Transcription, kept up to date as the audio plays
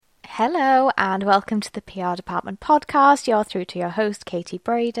Hello and welcome to the PR Department podcast. You're through to your host, Katie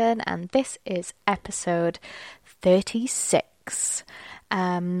Braden, and this is episode 36.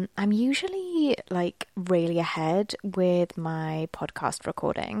 I'm usually really ahead with my podcast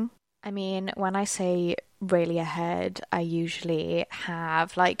recording. I mean, when I say really ahead, I usually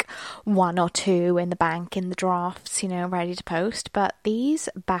have one or two in the bank in the drafts, ready to post. But these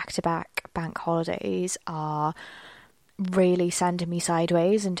back-to-back bank holidays are really sending me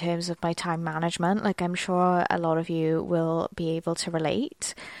sideways in terms of my time management. I'm sure a lot of you will be able to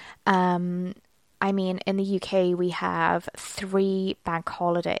relate. In the UK we have 3 bank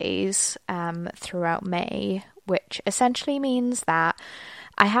holidays throughout May, which essentially means that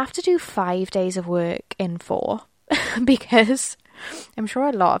I have to do 5 days of work in 4 because I'm sure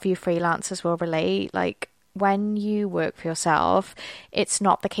a lot of you freelancers will relate. When you work for yourself, it's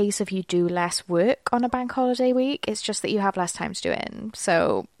not the case if you do less work on a bank holiday week, it's just that you have less time to do it in.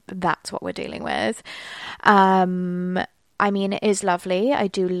 So that's what we're dealing with. It is lovely. I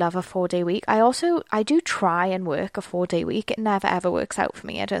do love a 4-day week. I do try and work a 4-day week. It never ever works out for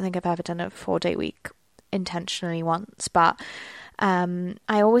me. I don't think I've ever done a 4-day week intentionally once, but I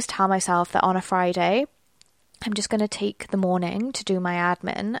always tell myself that on a Friday, I'm just going to take the morning to do my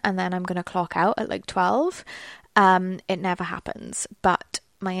admin and then I'm going to clock out at 12. It never happens, but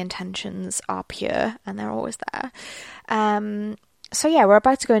my intentions are pure and they're always there. We're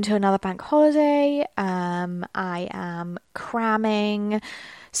about to go into another bank holiday. I am cramming.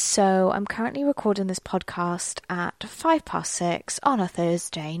 So I'm currently recording this podcast at 6:05 on a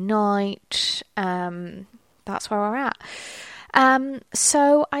Thursday night. That's where we're at.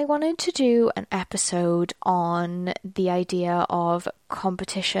 So I wanted to do an episode on the idea of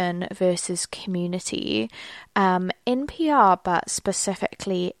competition versus community in PR, but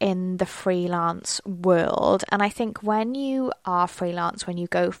specifically in the freelance world. And I think when you are freelance, when you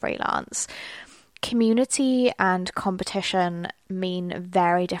go freelance, community and competition mean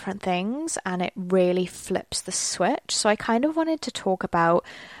very different things and it really flips the switch. So I kind of wanted to talk about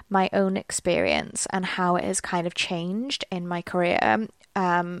my own experience and how it has kind of changed in my career.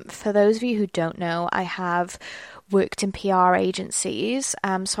 For those of you who don't know, I have worked in PR agencies.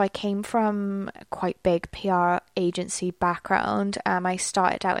 So I came from a quite big PR agency background. I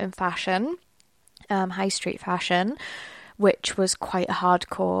started out in fashion, high street fashion, which was quite a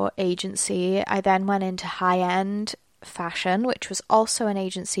hardcore agency. I then went into high-end fashion, which was also an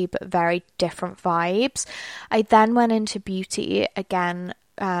agency, but very different vibes. I then went into beauty, again,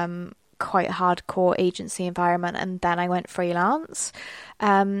 quite a hardcore agency environment, and then I went freelance.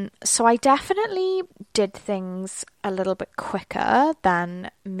 So I definitely did things a little bit quicker than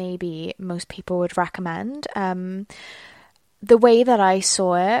maybe most people would recommend. The way that I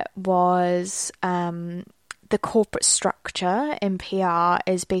saw it was the corporate structure in PR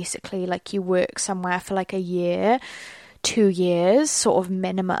is basically you work somewhere for a year, 2 years sort of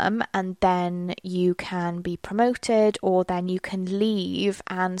minimum, and then you can be promoted or then you can leave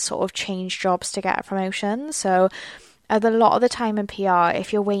and sort of change jobs to get a promotion. So a lot of the time in PR,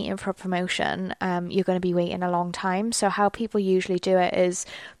 if you're waiting for a promotion, you're going to be waiting a long time. So how people usually do it is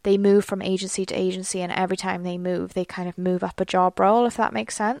they move from agency to agency, and every time they move, they kind of move up a job role, if that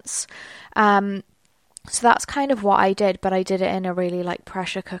makes sense. So that's kind of what I did, but I did it in a really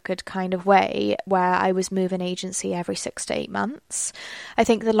pressure cookered kind of way where I was moving agency every 6 to 8 months. I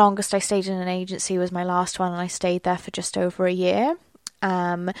think the longest I stayed in an agency was my last one, and I stayed there for just over a year.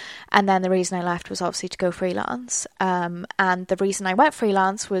 And then the reason I left was obviously to go freelance. And the reason I went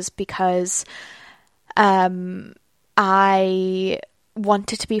freelance was because I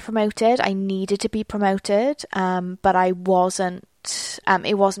wanted to be promoted. I needed to be promoted, but I wasn't.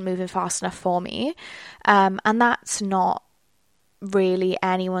 It wasn't moving fast enough for me, and that's not really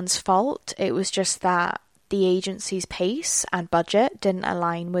anyone's fault. It was just that the agency's pace and budget didn't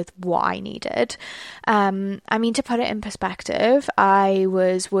align with what I needed. To put it in perspective, I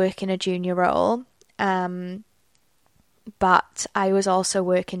was working a junior role, but I was also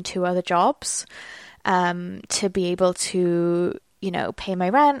working 2 other jobs to be able to pay my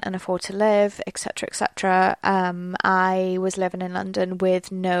rent and afford to live, etc., etc. I was living in London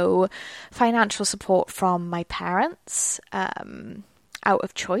with no financial support from my parents, out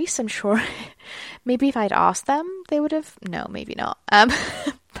of choice. I'm sure maybe if I'd asked them, they would have, no, maybe not.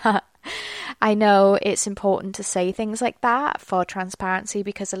 But I know it's important to say things like that for transparency,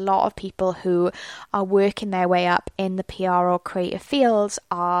 because a lot of people who are working their way up in the PR or creative fields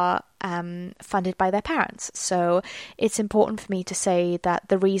are funded by their parents. So it's important for me to say that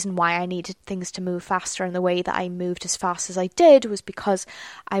the reason why I needed things to move faster and the way that I moved as fast as I did was because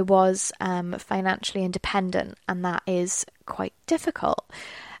I was financially independent, and that is quite difficult.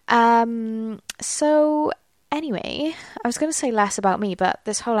 So anyway, I was going to say less about me, but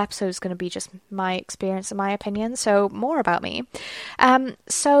this whole episode is going to be just my experience and my opinion, so more about me.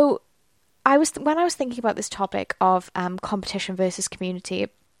 So when I was thinking about this topic of competition versus community,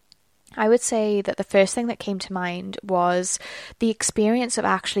 I would say that the first thing that came to mind was the experience of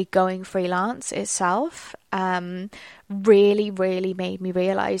actually going freelance itself. Really, really made me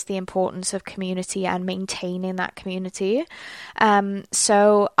realise the importance of community and maintaining that community.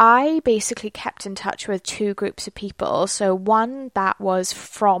 So I basically kept in touch with two groups of people. So one that was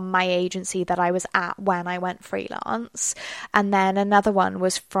from my agency that I was at when I went freelance, and then another one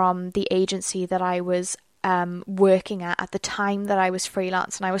was from the agency that I was working at the time that I was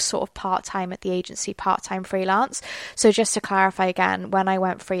freelance, and I was sort of part-time at the agency, part-time freelance. So just to clarify again, when I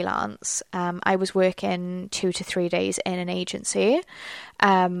went freelance, I was working 2 to 3 days in an agency.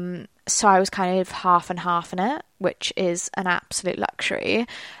 So I was kind of half and half in it, which is an absolute luxury.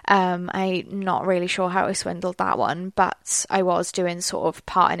 I'm not really sure how I swindled that one, but I was doing sort of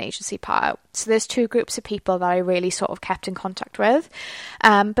part in agency, part out. So there's two groups of people that I really sort of kept in contact with.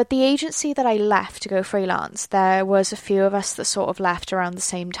 But the agency that I left to go freelance, there was a few of us that sort of left around the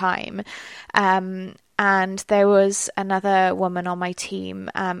same time. And there was another woman on my team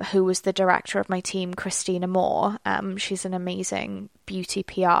who was the director of my team, Christina Moore. She's an amazing beauty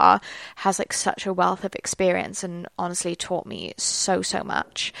PR, has like such a wealth of experience and honestly taught me so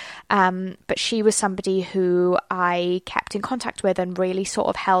much. But she was somebody who I kept in contact with and really sort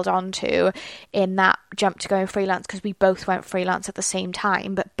of held on to in that jump to going freelance, because we both went freelance at the same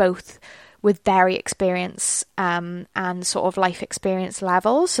time, but both with very experienced and sort of life experience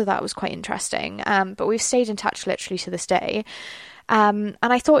levels. So that was quite interesting. But we've stayed in touch literally to this day. And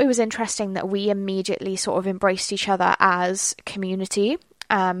I thought it was interesting that we immediately sort of embraced each other as community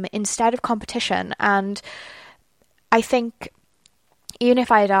instead of competition. And I think even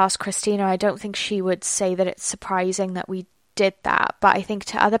if I had asked Christina, I don't think she would say that it's surprising that we did that. But I think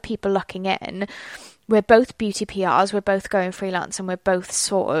to other people looking in, we're both beauty PRs, we're both going freelance, and we're both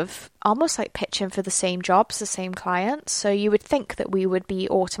sort of almost like pitching for the same jobs, the same clients. So you would think that we would be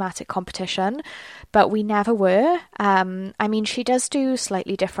automatic competition, but we never were. I mean, she does do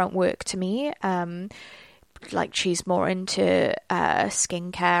slightly different work to me. Like she's more into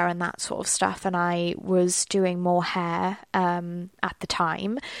skincare and that sort of stuff, and I was doing more hair at the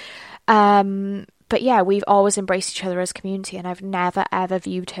time. But yeah, we've always embraced each other as community, and I've never ever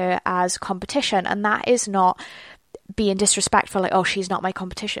viewed her as competition. And that is not being disrespectful, like, oh, she's not my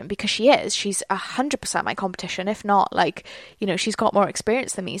competition, because she is. She's 100% my competition. If not, like, you know, she's got more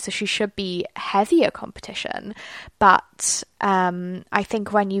experience than me, so she should be heavier competition. But I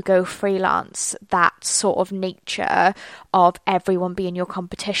think when you go freelance, that sort of nature of everyone being your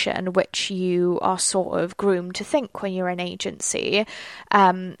competition, which you are sort of groomed to think when you're an agency,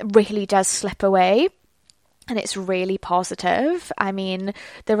 really does slip away. And it's really positive. I mean,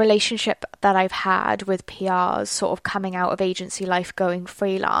 the relationship that I've had with PRs sort of coming out of agency life, going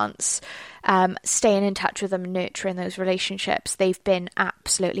freelance, staying in touch with them, nurturing those relationships, they've been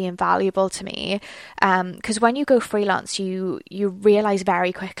absolutely invaluable to me. Because when you go freelance, you realise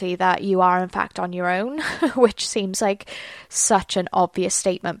very quickly that you are in fact on your own, which seems like such an obvious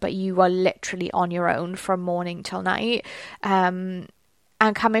statement, but you are literally on your own from morning till night.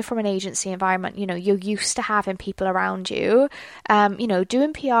 And coming from an agency environment, you know, you're used to having people around you. You know,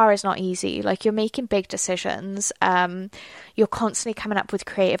 doing PR is not easy. Like, you're making big decisions. You're constantly coming up with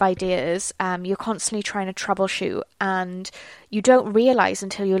creative ideas. You're constantly trying to troubleshoot. And you don't realise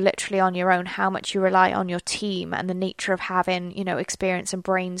until you're literally on your own how much you rely on your team and the nature of having, you know, experience and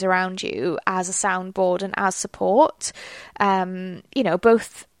brains around you as a soundboard and as support, you know,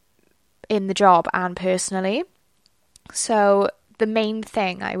 both in the job and personally. So the main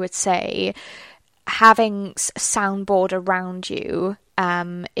thing I would say, having a soundboard around you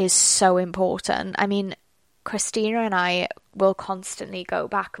is so important. I mean, Christina and I will constantly go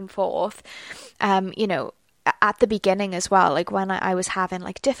back and forth, you know, at the beginning as well, like when I was having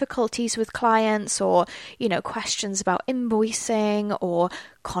like difficulties with clients, or, you know, questions about invoicing or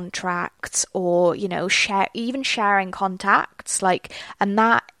contracts, or, you know, sharing contacts, like, and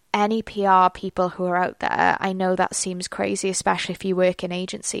that, any PR people who are out there, I know that seems crazy, especially if you work in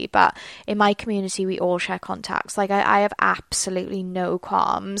agency, but in my community, we all share contacts. Like, I have absolutely no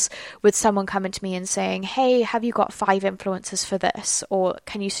qualms with someone coming to me and saying, hey, have you got 5 influencers for this? Or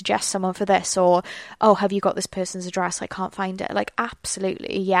can you suggest someone for this? Or, oh, have you got this person's address? I can't find it. Like,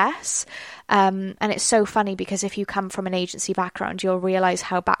 absolutely, yes. And it's so funny, because if you come from an agency background, you'll realise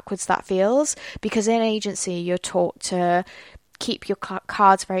how backwards that feels, because in agency, you're taught to keep your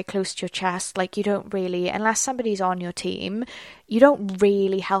cards very close to your chest. Like, you don't really, unless somebody's on your team, you don't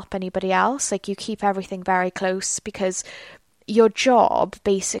really help anybody else. Like, you keep everything very close because your job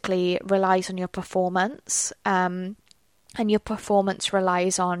basically relies on your performance. And your performance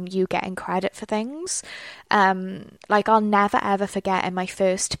relies on you getting credit for things. Like, I'll never ever forget in my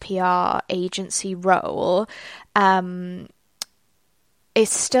first PR agency role,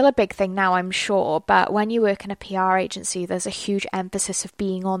 it's still a big thing now, I'm sure, but when you work in a PR agency, there's a huge emphasis of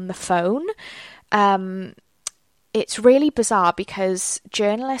being on the phone. It's really bizarre because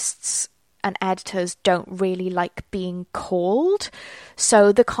journalists and editors don't really like being called.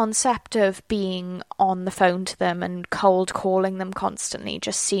 So the concept of being on the phone to them and cold calling them constantly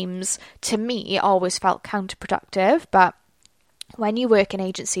just seems, to me, always felt counterproductive. But when you work in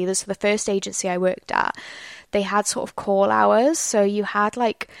agency, this is the first agency I worked at, they had sort of call hours. So you had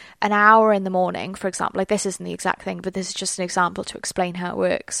like an hour in the morning, for example. Like, this isn't the exact thing, but this is just an example to explain how it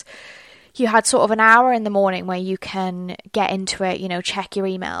works. You had sort of an hour in the morning where you can get into it, you know, check your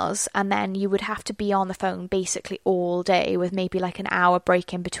emails, and then you would have to be on the phone basically all day with maybe like an hour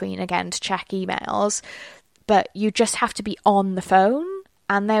break in between, again, to check emails. But you just have to be on the phone,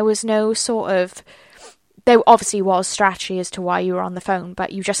 and there was no sort of... There obviously was strategy as to why you were on the phone,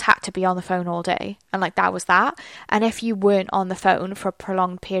 but you just had to be on the phone all day. And like, that was that. And if you weren't on the phone for a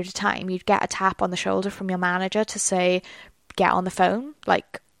prolonged period of time, you'd get a tap on the shoulder from your manager to say, get on the phone.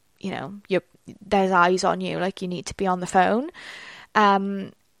 Like, you know, there's eyes on you, like, you need to be on the phone.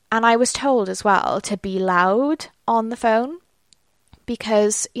 And I was told as well to be loud on the phone.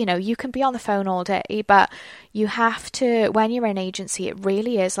 Because, you know, you can be on the phone all day, but you have to, when you're in agency, it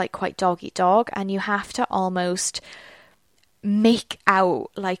really is like quite dog eat dog, and you have to almost make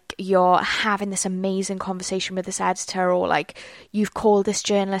out like you're having this amazing conversation with this editor, or like you've called this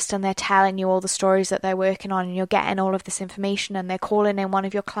journalist and they're telling you all the stories that they're working on, and you're getting all of this information, and they're calling in one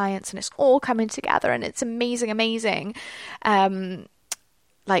of your clients, and it's all coming together, and it's amazing.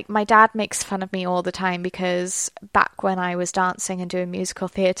 Like, my dad makes fun of me all the time because back when I was dancing and doing musical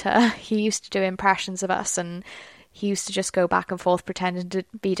theatre, he used to do impressions of us, and he used to just go back and forth pretending to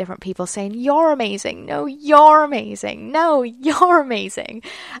be different people saying, "You're amazing. No, you're amazing. No, you're amazing."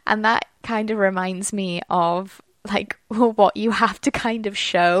 And that kind of reminds me of like what you have to kind of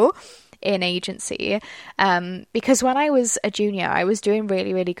show in agency. Because when I was a junior, I was doing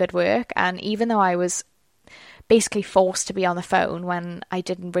really, really good work. And even though I was basically forced to be on the phone when I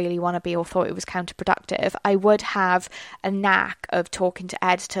didn't really want to be or thought it was counterproductive, I would have a knack of talking to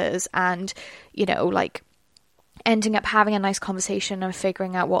editors and, you know, like ending up having a nice conversation and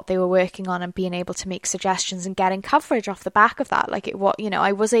figuring out what they were working on and being able to make suggestions and getting coverage off the back of that. Like,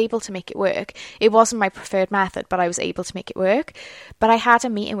 I was able to make it work. It wasn't my preferred method, but I was able to make it work. But I had a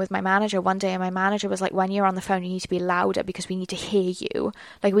meeting with my manager one day, and my manager was like, when you're on the phone, you need to be louder because we need to hear you.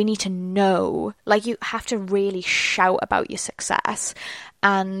 Like, we need to know. Like, you have to really shout about your success.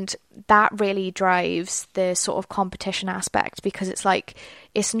 And that really drives the sort of competition aspect, because it's like,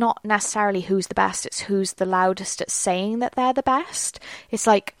 it's not necessarily who's the best, it's who's the loudest at saying that they're the best. It's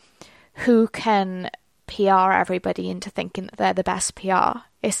like, who can PR everybody into thinking that they're the best PR.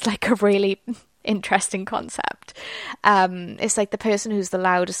 It's like a really interesting concept. It's like the person who's the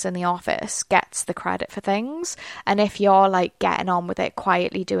loudest in the office gets the credit for things. And if you're like getting on with it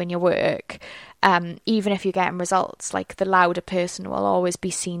quietly doing your work, even if you're getting results, like the louder person will always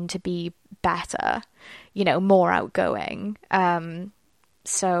be seen to be better, you know, more outgoing.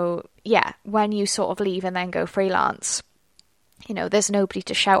 So yeah, when you sort of leave and then go freelance, you know, there's nobody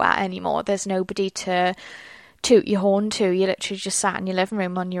to shout at anymore. There's nobody to toot your horn to. You literally just sat in your living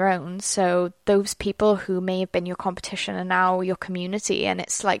room on your own. So those people who may have been your competition are now your community, and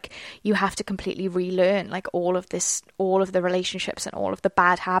it's like you have to completely relearn like all of the relationships and all of the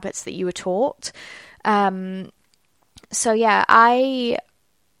bad habits that you were taught. So yeah, I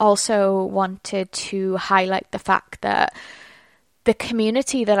also wanted to highlight the fact that the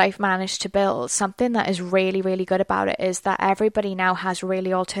community that I've managed to build, something that is really, really good about it is that everybody now has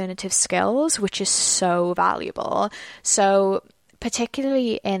really alternative skills, which is so valuable. So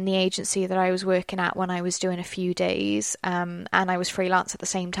particularly in the agency that I was working at when I was doing a few days, and I was freelance at the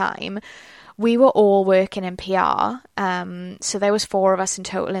same time, we were all working in PR. So there was 4 of us in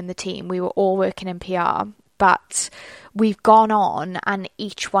total in the team. We were all working in PR, but we've gone on and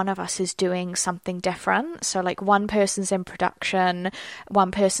each one of us is doing something different. So like one person's in production,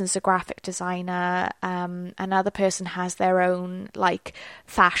 one person's a graphic designer, another person has their own like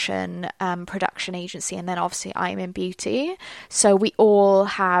fashion production agency, and then obviously I'm in beauty. So we all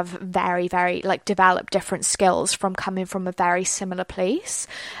have very, very like developed different skills from coming from a very similar place.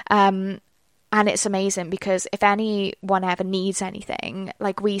 And it's amazing because if anyone ever needs anything,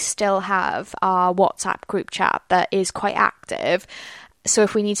 like we still have our WhatsApp group chat that is quite active. So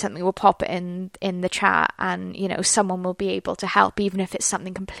if we need something, we'll pop it in the chat, and, you know, someone will be able to help, even if it's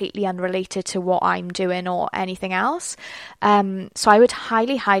something completely unrelated to what I'm doing or anything else. So I would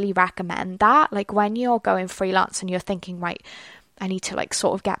highly, highly recommend that. Like when you're going freelance and you're thinking, right, I need to like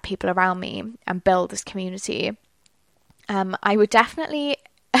sort of get people around me and build this community. I would definitely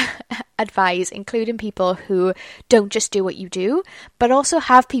advise including people who don't just do what you do, but also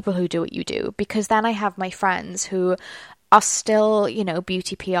have people who do what you do, because then I have my friends who are still, you know,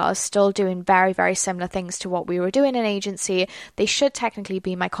 beauty PRs, still doing very, very similar things to what we were doing in agency. They should technically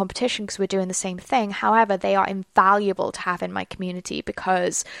be my competition because we're doing the same thing. However, they are invaluable to have in my community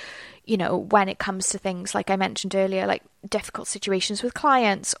because, you know, when it comes to things like I mentioned earlier, like difficult situations with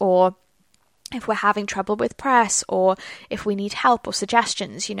clients, or if we're having trouble with press, or if we need help or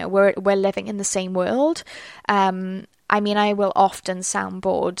suggestions, you know, we're living in the same world. I mean, I will often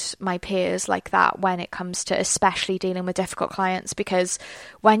soundboard my peers like that when it comes to especially dealing with difficult clients, because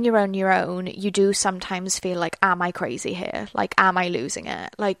when you're on your own, you do sometimes feel like, am I crazy here? Like, am I losing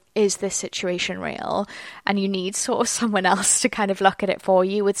it? Like, is this situation real? And you need sort of someone else to kind of look at it for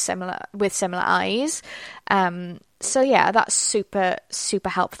you with similar eyes. So yeah, that's super, super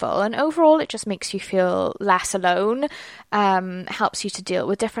helpful. And overall, it just makes you feel less alone, helps you to deal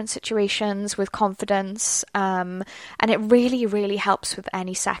with different situations with confidence. And it really, really helps with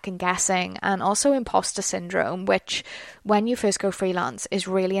any second guessing and also imposter syndrome, which when you first go freelance is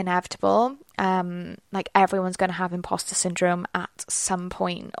really inevitable. Like everyone's going to have imposter syndrome at some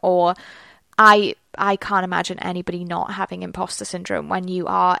point, or I can't imagine anybody not having imposter syndrome when you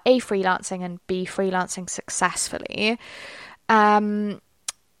are A, freelancing, and B, freelancing successfully.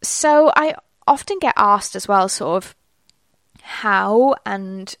 So I often get asked as well, sort of how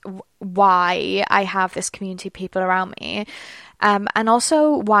and why I have this community of people around me. And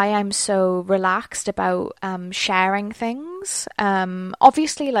also why I'm so relaxed about sharing things.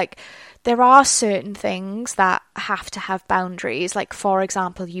 Obviously, like, there are certain things that have to have boundaries. Like, for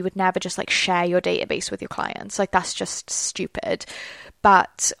example, you would never just like share your database with your clients. Like, that's just stupid.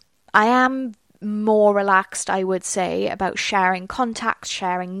 But I am more relaxed, I would say, about sharing contacts,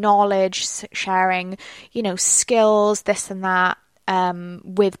 sharing knowledge, sharing, you know, skills, this and that,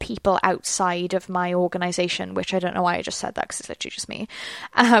 with people outside of my organization, which I don't know why I just said that because it's literally just me.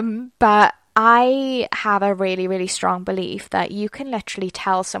 But I have a really, really strong belief that you can literally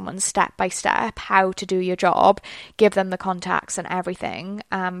tell someone step by step how to do your job, give them the contacts and everything,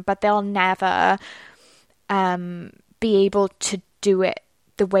 but they'll never be able to do it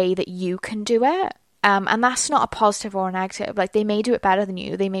the way that you can do it. And that's not a positive or a negative. Like, they may do it better than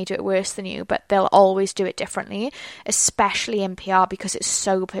you, they may do it worse than you, but they'll always do it differently, especially in PR because it's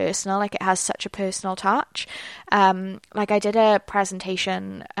so personal. Like, it has such a personal touch. Like, I did a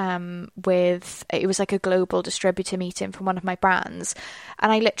presentation with, it was like a global distributor meeting for one of my brands,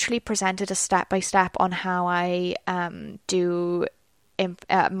 and I literally presented a step-by-step on how I do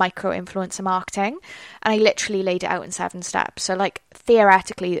micro influencer marketing, and I literally laid it out in 7 steps. So like,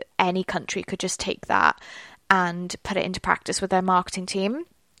 theoretically any country could just take that and put it into practice with their marketing team.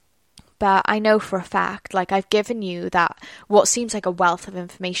 But I know for a fact, like, I've given you that what seems like a wealth of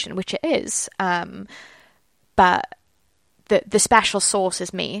information, which it is, but the special sauce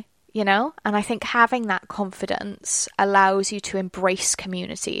is me, you know. And I think having that confidence allows you to embrace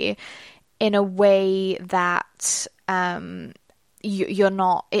community in a way that you're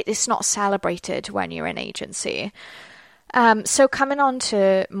not, it's not celebrated when you're in agency. So coming on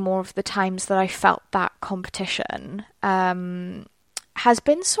to more of the times that I felt that competition has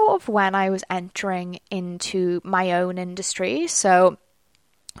been sort of when I was entering into my own industry. So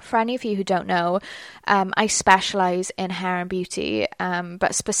for any of you who don't know, I specialise in hair and beauty,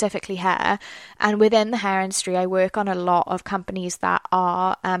 but specifically hair. And within the hair industry, I work on a lot of companies that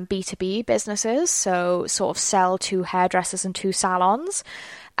are B2B businesses, so sort of sell to hairdressers and to salons.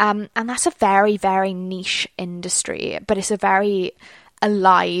 And that's a very, very niche industry, but it's a very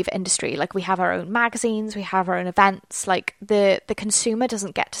alive industry. Like, we have our own magazines, we have our own events. Like, the consumer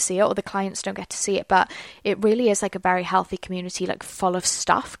doesn't get to see it, or the clients don't get to see it, but it really is like a very healthy community, like full of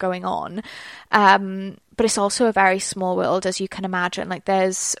stuff going on. But it's also a very small world, as you can imagine. Like,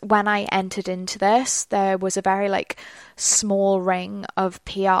 when I entered into this, there was a very like small ring of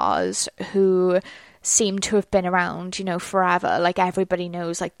PRs who seem to have been around, you know, forever. Like, everybody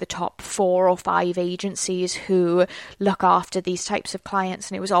knows like the top 4 or 5 agencies who look after these types of clients,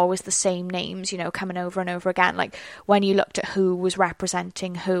 and it was always the same names, you know, coming over and over again. Like, when you looked at who was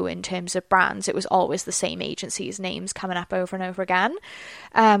representing who in terms of brands, it was always the same agencies' names coming up over and over again.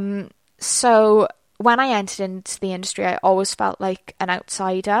 So when I entered into the industry, I always felt like an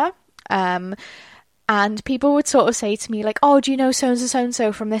outsider. And people would sort of say to me like, oh, do you know so-and-so,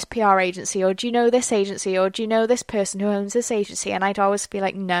 so-and-so from this PR agency? Or do you know this agency? Or do you know this person who owns this agency? And I'd always be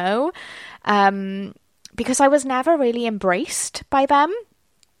like, no, because I was never really embraced by them.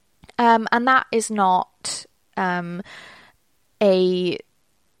 And that is not a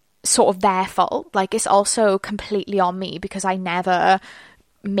sort of their fault. Like, it's also completely on me because I never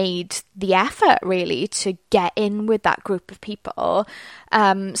made the effort really to get in with that group of people.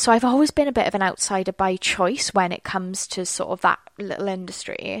 So I've always been a bit of an outsider by choice when it comes to sort of that little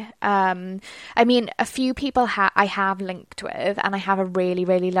industry. I mean, a few people I have linked with, and I have a really,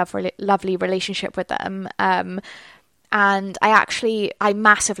 really lovely relationship with them. And I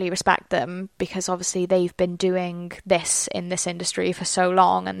massively respect them because obviously they've been doing this in this industry for so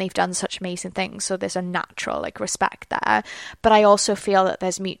long and they've done such amazing things. So there's a natural like respect there. But I also feel that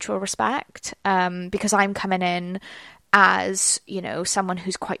there's mutual respect because I'm coming in as, you know, someone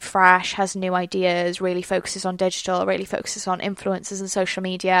who's quite fresh, has new ideas, really focuses on digital, really focuses on influencers and social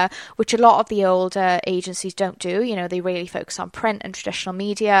media, which a lot of the older agencies don't do. You know, they really focus on print and traditional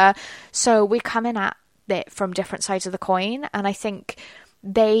media. So we come in at it from different sides of the coin, and I think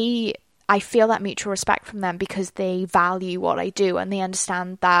I feel that mutual respect from them because they value what I do and they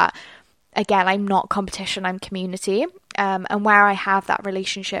understand that, again, I'm not competition, I'm community. And where I have that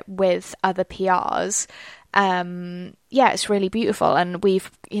relationship with other PRs, it's really beautiful, and we've,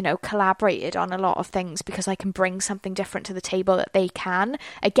 you know, collaborated on a lot of things because I can bring something different to the table that they can.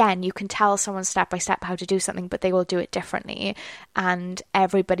 Again, you can tell someone step by step how to do something, but they will do it differently, and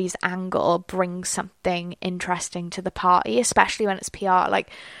everybody's angle brings something interesting to the party, especially when it's PR. Like,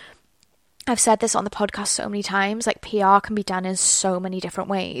 I've said this on the podcast so many times, like, PR can be done in so many different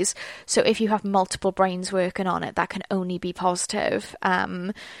ways. So if you have multiple brains working on it, that can only be positive.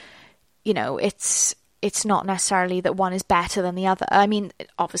 You know, it's not necessarily that one is better than the other. I mean,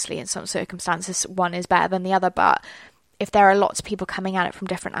 obviously in some circumstances one is better than the other, but if there are lots of people coming at it from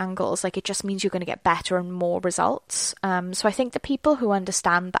different angles, like, it just means you're going to get better and more results. So I think the people who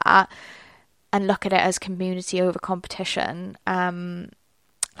understand that and look at it as community over competition,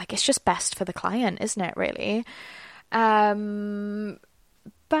 like, it's just best for the client, isn't it, really?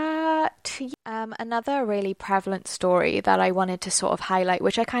 But another really prevalent story that I wanted to sort of highlight,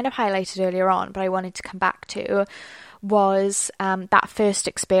 which I kind of highlighted earlier on, but I wanted to come back to, was that first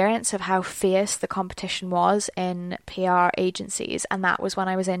experience of how fierce the competition was in PR agencies, and that was when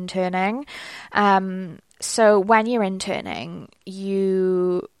I was interning. So when you're interning,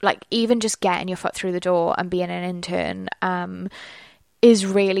 you, like, even just getting your foot through the door and being an intern is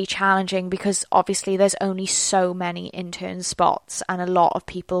really challenging because obviously there's only so many intern spots and a lot of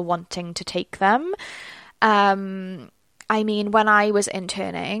people wanting to take them. I mean, when I was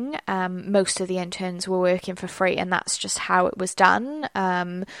interning, most of the interns were working for free, and that's just how it was done.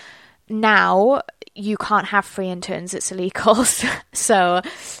 Now you can't have free interns, it's illegal. So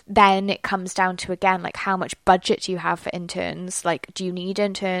then it comes down to, again, like, how much budget do you have for interns? Like, do you need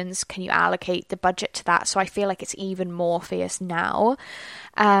interns? Can you allocate the budget to that? So I feel like it's even more fierce now.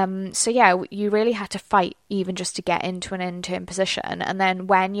 So yeah, you really had to fight even just to get into an intern position. And then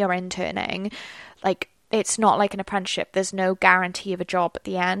when you're interning, like, it's not like an apprenticeship. There's no guarantee of a job at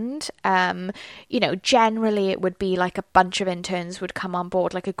the end. You know, generally it would be like a bunch of interns would come on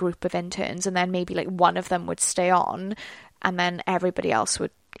board, like a group of interns, and then maybe like one of them would stay on, and then everybody else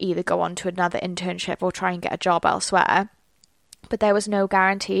would either go on to another internship or try and get a job elsewhere. But there was no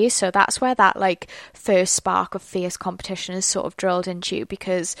guarantee. So that's where that, like, first spark of fierce competition is sort of drilled into you,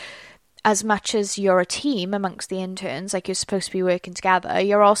 because as much as you're a team amongst the interns, like, you're supposed to be working together,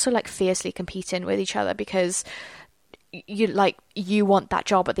 you're also, like, fiercely competing with each other because you want that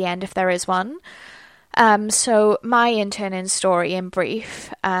job at the end if there is one. So my interning story in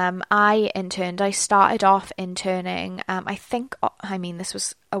brief, I started off interning, this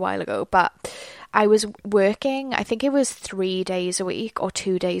was a while ago, but I was working, I think it was 3 days a week or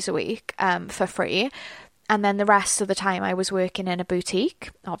 2 days a week, for free. And then the rest of the time I was working in a boutique,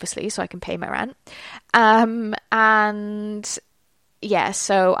 obviously, so I can pay my rent. And yeah,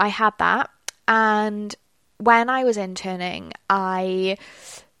 so I had that. And when I was interning, I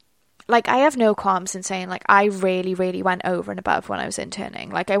have no qualms in saying, like, I really, really went over and above when I was interning.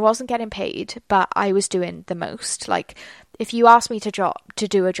 Like, I wasn't getting paid, but I was doing the most. Like, if you asked me to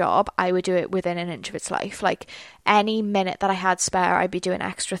do a job, I would do it within an inch of its life. Like, any minute that I had spare, I'd be doing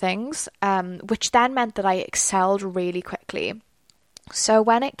extra things, which then meant that I excelled really quickly. So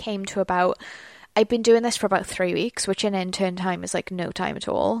when it came to I'd been doing this for about 3 weeks, which in intern time is like no time at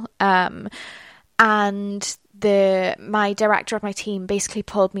all. And my director of my team basically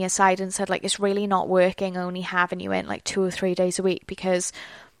pulled me aside and said, like, it's really not working only having you in like 2 or 3 days a week, because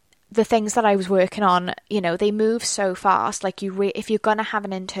the things that I was working on, you know, they move so fast. Like, if you're gonna have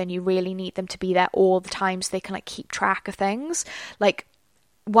an intern, you really need them to be there all the time so they can like keep track of things. Like,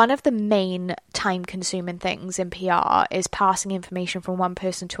 one of the main time consuming things in PR is passing information from one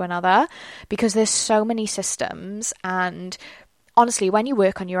person to another, because there's so many systems. And honestly, when you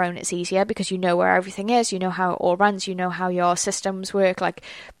work on your own, it's easier because you know where everything is, you know how it all runs, you know how your systems work, like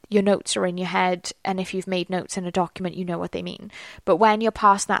your notes are in your head, and if you've made notes in a document, you know what they mean. But when you're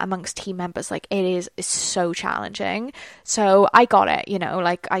passing that amongst team members, like, it's so challenging. So I got it, you know,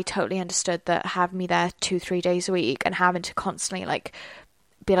 like, I totally understood that having me there 2-3 days a week and having to constantly like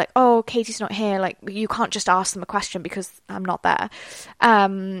be like, oh, Katie's not here, like, you can't just ask them a question because I'm not there.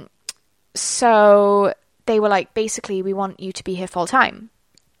 So they were like, basically, we want you to be here full time.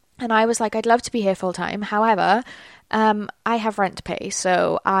 And I was like, I'd love to be here full time. However, I have rent to pay,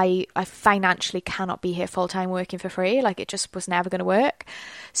 so I financially cannot be here full time working for free. Like, it just was never going to work.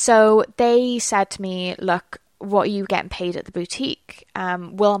 So they said to me, look, what are you getting paid at the boutique?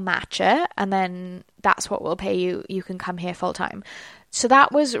 We'll match it, and then that's what we'll pay you. You can come here full time. So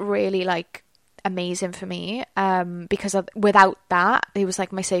that was really like amazing for me, because without that, it was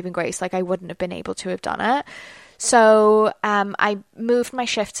like my saving grace. Like, I wouldn't have been able to have done it. So I moved my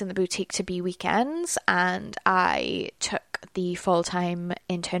shifts in the boutique to be weekends, and I took the full-time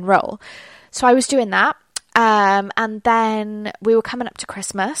intern role. So I was doing that, and then we were coming up to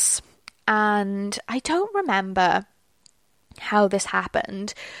Christmas, and I don't remember how this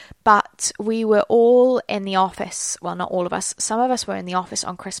happened, but we were all in the office. Well, not all of us. Some of us were in the office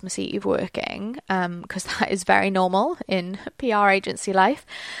on Christmas Eve working, because that is very normal in PR agency life.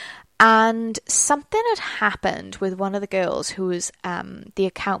 And something had happened with one of the girls who was the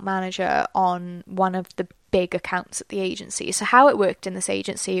account manager on one of the big accounts at the agency. So how it worked in this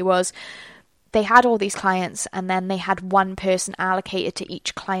agency was they had all these clients, and then they had one person allocated to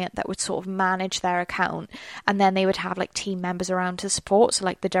each client that would sort of manage their account. And then they would have like team members around to support. So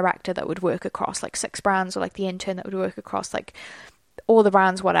like the director that would work across like 6 brands, or like the intern that would work across like all the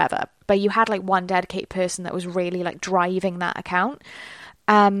brands, whatever. But you had like one dedicated person that was really like driving that account.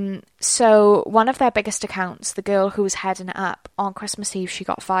 So one of their biggest accounts, the girl who was heading it up, on Christmas Eve, she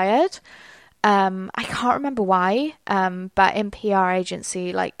got fired. I can't remember why, but in PR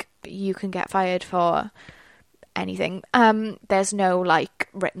agency, like, you can get fired for anything. There's no like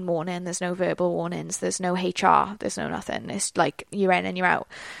written warning, there's no verbal warnings, there's no HR, there's no nothing. It's like you're in and you're out.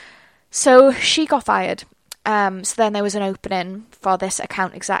 So she got fired. So then there was an opening for this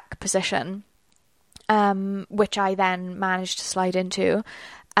account exec position, which I then managed to slide into.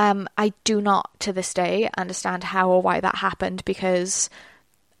 I do not, to this day, understand how or why that happened, because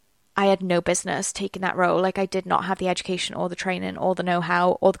I had no business taking that role. Like, I did not have the education or the training or the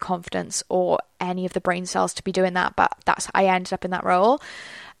know-how or the confidence or any of the brain cells to be doing that, but I ended up in that role,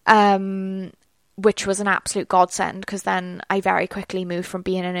 which was an absolute godsend, because then I very quickly moved from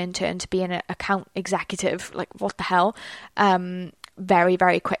being an intern to being an account executive. Like, what the hell? Very,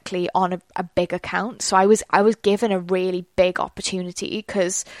 very quickly on a big account. So I was given a really big opportunity,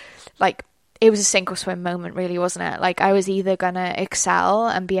 because like, it was a sink or swim moment, really, wasn't it? Like, I was either gonna excel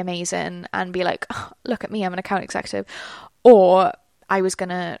and be amazing and be like, oh, look at me, I'm an account executive, or I was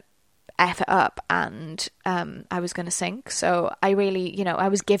gonna F it up and I was gonna sink. So I really, you know, I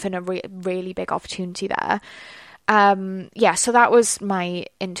was given a really big opportunity there. So that was my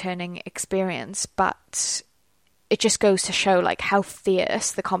interning experience, but it just goes to show like how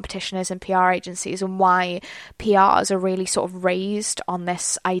fierce the competition is in PR agencies, and why PRs are really sort of raised on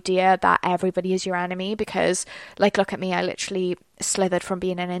this idea that everybody is your enemy. Because, like, look at me, I literally slithered from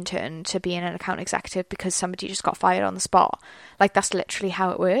being an intern to being an account executive because somebody just got fired on the spot. Like, that's literally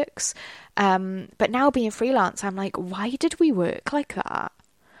how it works. But now being freelance, I'm like, why did we work like that?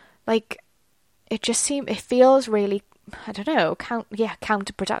 Like, it feels really, I don't know,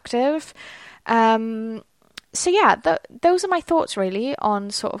 counterproductive. So yeah, those are my thoughts really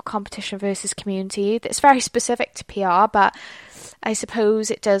on sort of competition versus community. It's very specific to PR, but I suppose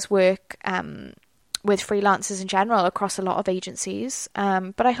it does work with freelancers in general across a lot of agencies.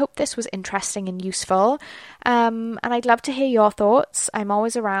 But I hope this was interesting and useful. And I'd love to hear your thoughts. I'm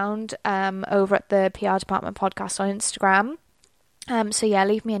always around over at the PR Department Podcast on Instagram. So yeah,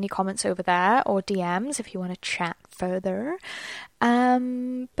 leave me any comments over there, or DMs if you want to chat further.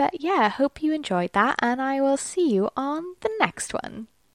 But yeah, hope you enjoyed that, and I will see you on the next one.